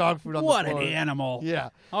threw her dog food on What the floor. an animal. Yeah.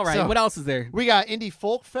 All right. So- What else is there? We got Indie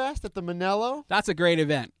Folk Fest at the Manello. That's a great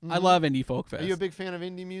event. I Mhm. love Indie Folk Fest. Are you a big fan of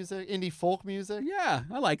indie music? Indie folk music? Yeah,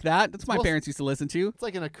 I like that. That's what my Well, parents used to listen to. It's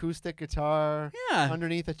like an acoustic guitar Yeah.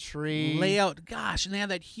 underneath a tree. Layout. Gosh, and they have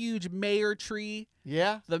that huge mayor tree.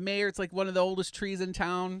 Yeah. The mayor, it's like one of the oldest trees in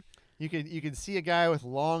town. You can see a guy with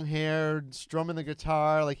long hair strumming the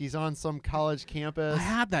guitar like he's on some college campus. I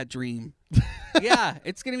had that dream. Yeah,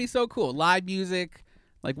 it's going to be so cool. Live music,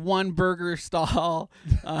 like one burger stall,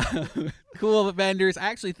 cool vendors. I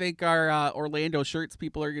actually think our Orlando shirts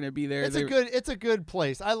people are going to be there. It's a good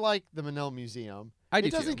place. I like the Manel Museum. I do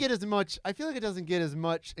It doesn't too. get as much. I feel like it doesn't get as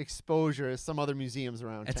much exposure as some other museums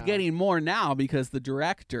around It's town. getting more now because the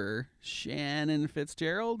director, Shannon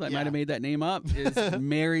Fitzgerald, I Yeah. might have made that name up, is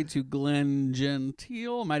married to Glenn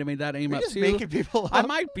Gentile. Might have made that name You're up just too. making people up. I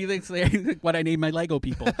might be what I named my Lego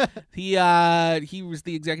people. He was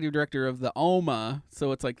the executive director of the OMA,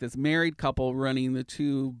 so it's like this married couple running the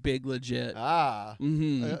two big legit. We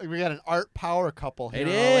got an art power couple here It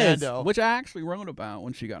in is, Orlando which I actually wrote about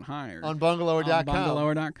when she got hired on bungalower.com.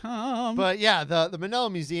 Bungalower.com. But yeah, the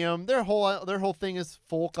Manel Museum, their whole thing is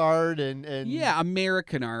folk art and yeah,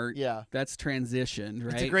 American art. yeah. That's transitioned,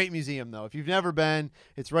 right? It's a great museum though. If you've never been,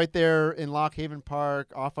 it's right there in Lock Haven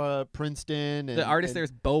Park, off of Princeton. And, The artist and, there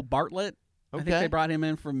is Bo Bartlett. I think they brought him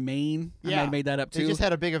in from Maine. I might Yeah. have made that up They too. just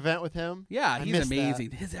had a big event with him. Yeah, I he's missed that.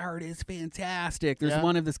 amazing. His art is fantastic. There's Yeah.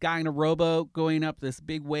 one of this guy in a rowboat going up this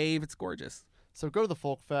big wave. It's gorgeous. So go to the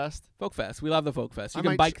Folk Fest. Folk Fest. We love the Folk Fest. You I can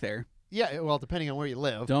might bike there. Yeah, well, depending on where you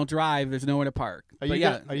live. Don't drive. There's nowhere to park. Are But you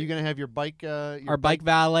yeah, are you gonna have your bike? our bike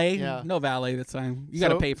valet? Yeah. No valet this time. You got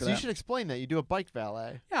to pay for so that. You should explain that. You do a bike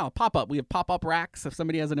valet. Yeah, pop up. We have pop up racks. If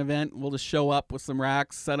somebody has an event, we'll just show up with some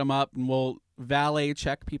racks, set them up, and we'll valet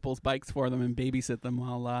check people's bikes for them and babysit them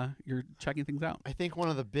while you're checking things out. I think one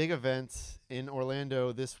of the big events in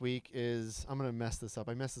Orlando this week is I'm gonna mess this up.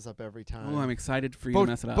 I mess this up every time. Oh, I'm excited for you to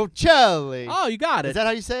mess it up. Bocelli. Oh, you got Is it. that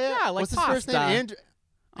how you say it? Yeah, like What's his first name? pasta.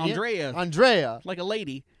 Andrea, Andrea. like a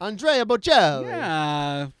lady. Andrea Bocelli.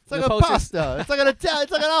 Yeah. It's like The a posters- pasta. It's like it's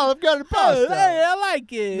like an Olive Garden Oh, pasta. hey, I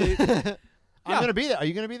like it. I'm Yeah. gonna be there. Are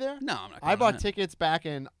you gonna be there? No, I'm not. I going bought on it. tickets back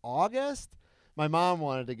in August. My mom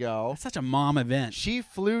wanted to go. It's such a mom event. She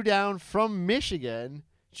flew down from Michigan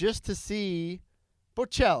just to see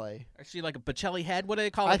Bocelli. Is she like a Bocelli head? What do they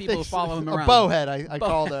call I the people who think follow him a around? bowhead. I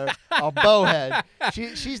called her a bowhead.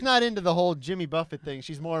 She's not into the whole Jimmy Buffett thing.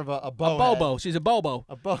 She's more of a A bowhead. bobo. She's a bobo.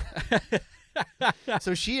 A bo-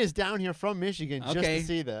 So she is down here from Michigan just Okay. to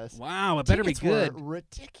see this. Wow, it better be Tickets were good.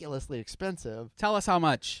 ridiculously expensive. Tell us how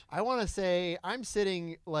much. I want to say I'm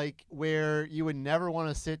sitting like where you would never want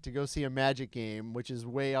to sit to go see a Magic game, which is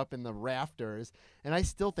way up in the rafters, and I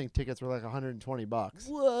still think tickets were like $120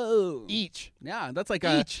 Whoa. each. Yeah, that's like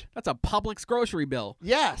Each. that's a Publix grocery bill.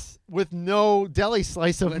 Yes, with no deli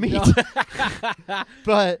slice of With meat. no-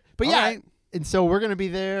 but All yeah, right. and so we're gonna be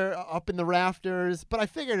there up in the rafters. But I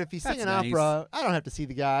figured if he's That's singing nice. opera, I don't have to see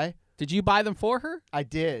the guy. Did you buy them for her? I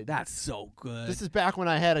did. That's so good. This is back when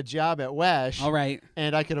I had a job at Wesh, All right.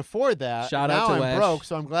 and I could afford that. Shout now out to I'm Wesh. broke,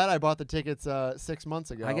 so I'm glad I bought the tickets 6 months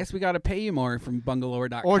ago. I guess we got to pay you more from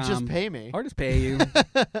bungalower.com. or just pay me. Or just pay you.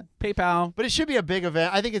 PayPal. But it should be a big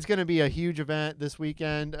event. I think it's going to be a huge event this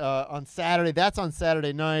weekend on Saturday. That's on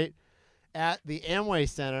Saturday night at the Amway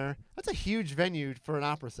Center. That's a huge venue for an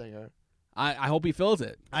opera singer. I hope he fills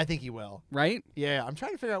it, I think he will. right? Yeah, I'm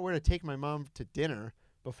trying to figure out where to take my mom to dinner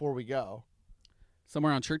before we go.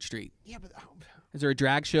 Somewhere on Church Street. Yeah, but Is there a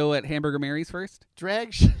drag show at Hamburger Mary's first?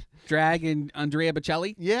 drag. Drag and Andrea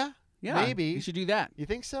Bocelli? Yeah, Yeah. maybe. You should do that. You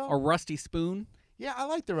think so? Or Rusty Spoon. Yeah, I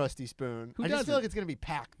like the Rusty Spoon. Who I just feel doesn't? like it's going to be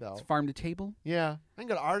packed though. It's farm to table. Yeah, I can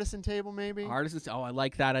go to Artisan Table maybe. Artisans. Oh, I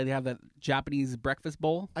like that. I have that Japanese breakfast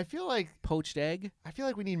bowl, I feel like poached egg.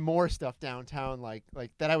 we need more stuff downtown, like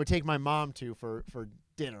that. I would take my mom to for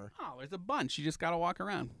dinner. Oh, there's a bunch. You just got to walk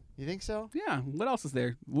around. You think so? Yeah. What else is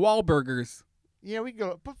there? Wahlburgers. Yeah, we could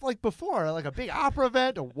go like before, like a big opera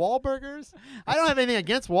event to Wahlburgers. I don't have anything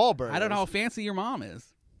against Wahlburgers. I don't know how fancy your mom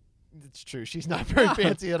is. It's true. She's not very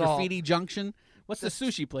fancy at all. Graffiti Junction. What's the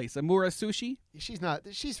sushi place? Amura Sushi?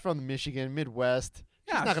 She's from the Michigan Midwest.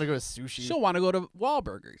 Yeah, She's not gonna go to sushi. She'll want to go to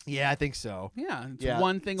Wahlburgers. Yeah, I think so. Yeah, it's Yeah.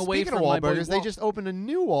 one thing away Speaking from of my boy Wahlburgers, they just opened a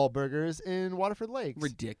new Wahlburgers in Waterford Lakes.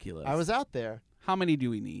 ridiculous. I was out there. How many do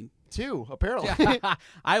we need? 2, apparently.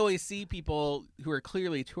 I always see people who are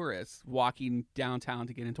clearly tourists walking downtown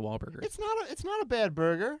to get into Wahlburgers. It's not a bad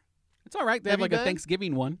burger. It's all right. They Have have you like a been?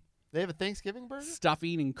 Thanksgiving one, They have a Thanksgiving burger.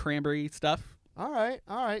 stuffing and cranberry stuff. All right.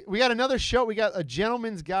 We got another show. We got A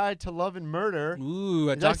Gentleman's Guide to Love and Murder. Ooh,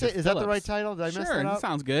 Is that the right title? Did I Sure, mess that up?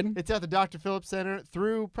 sounds good. It's at the Dr. Phillips Center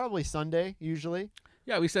through probably Sunday, usually.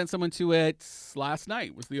 Yeah, we sent someone to it last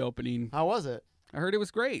night. Was the opening? How was it? I heard it was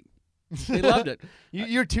great. They loved it.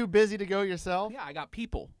 You're too busy to go yourself? Yeah, I got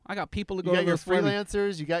people. I got people to You go. got your for me.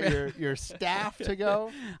 freelancers. You got your staff to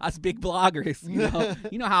go. Us big bloggers.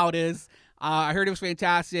 You know how it is. I heard it was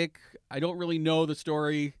fantastic. I don't really know the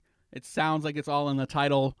story. It sounds like it's all in the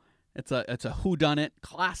title. It's a whodunit,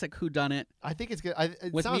 classic whodunit. I think it's good.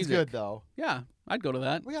 It With sounds music. good, though. Yeah, I'd go to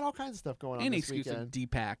that. We got all kinds of stuff going on Any this excuse to weekend.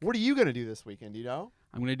 D-pack. What are you going to do this weekend? Do you know?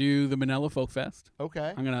 I'm going to do the Manila Folk Fest.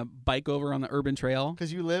 Okay. I'm going to bike over on the Urban Trail.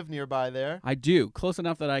 Because you live nearby there. I do. Close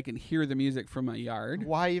enough that I can hear the music from my yard.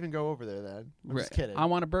 Why even go over there then? I'm just kidding. I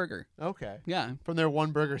want a burger. Okay. Yeah. From their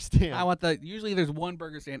one burger stand. I want usually there's one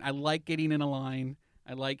burger stand. I like getting in a line.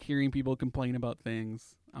 I like hearing people complain about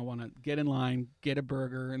things. I want to get in line, get a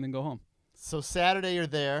burger, and then go home. So Saturday you're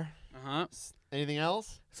there. Uh-huh. Anything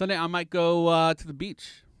else? Sunday I might go to the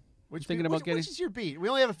beach. Which getting. Which is your beach? We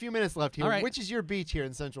only have a few minutes left here. All right. Which is your beach here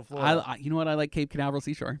in Central Florida? You know what? I like Cape Canaveral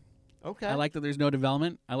Seashore. Okay. I like that there's no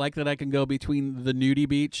development. I like that I can go between the nudie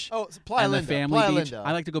beach Oh, it's Playa and Linda. the family Playa beach. Linda.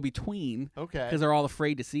 I like to go between Okay. because they're all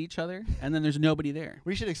afraid to see each other, and then there's nobody there.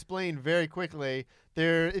 We should explain very quickly.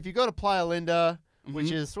 If you go to Playa Linda, which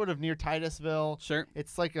Mhm. is sort of near Titusville, Sure.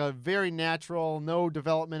 it's like a very natural, no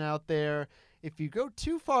development out there. If you go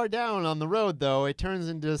too far down on the road, though, it turns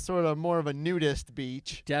into sort of more of a nudist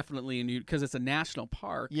beach. Definitely a nude because it's a national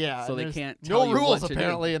park. Yeah. So and they there's can't tell no you rules what to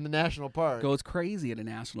apparently in the national park. do. Goes crazy at a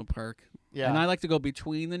national park. Yeah. And I like to go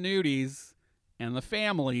between the nudies and the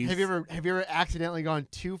families. Have you ever accidentally gone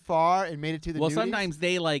too far and made it to the Well, nudies? sometimes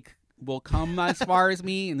they will come as far as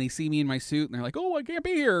me, and they see me in my suit, and they're like, "Oh, I can't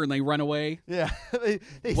be here," and they run away. Yeah, they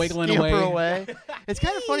Wiggling scamper away. away. It's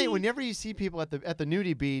kind of funny whenever you see people at the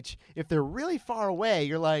nudie beach. If they're really far away,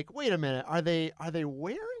 you're like, wait a minute, are they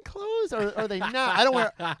wearing clothes or are they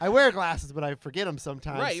not? I wear glasses, but I forget them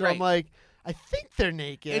sometimes. Right, so right. I'm like, I think they're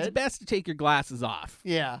naked. It's best to take your glasses off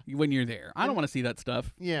Yeah, when you're there. I don't want to see that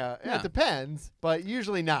stuff. yeah. Yeah. It depends, but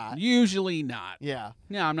usually not. Usually not. Yeah.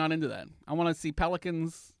 Yeah, I'm not into that. I want to see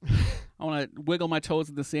pelicans. I want to wiggle my toes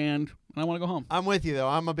in the sand, and I want to go home. I'm with you though.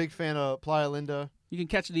 I'm a big fan of Playa Linda. You can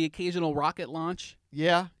catch the occasional rocket launch.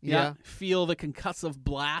 Yeah. Feel the concussive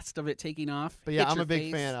blast of it taking off. But yeah, Hit I'm your a big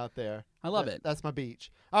face. fan out there. I love it. That's my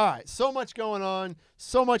beach. All right, so much going on,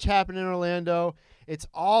 so much happening in Orlando. It's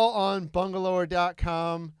all on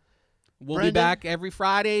bungalower.com. We'll Brendan? be back every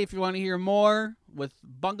Friday if you want to hear more with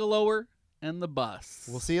Bungalower and the Bus.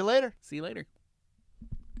 We'll see you later. See you later.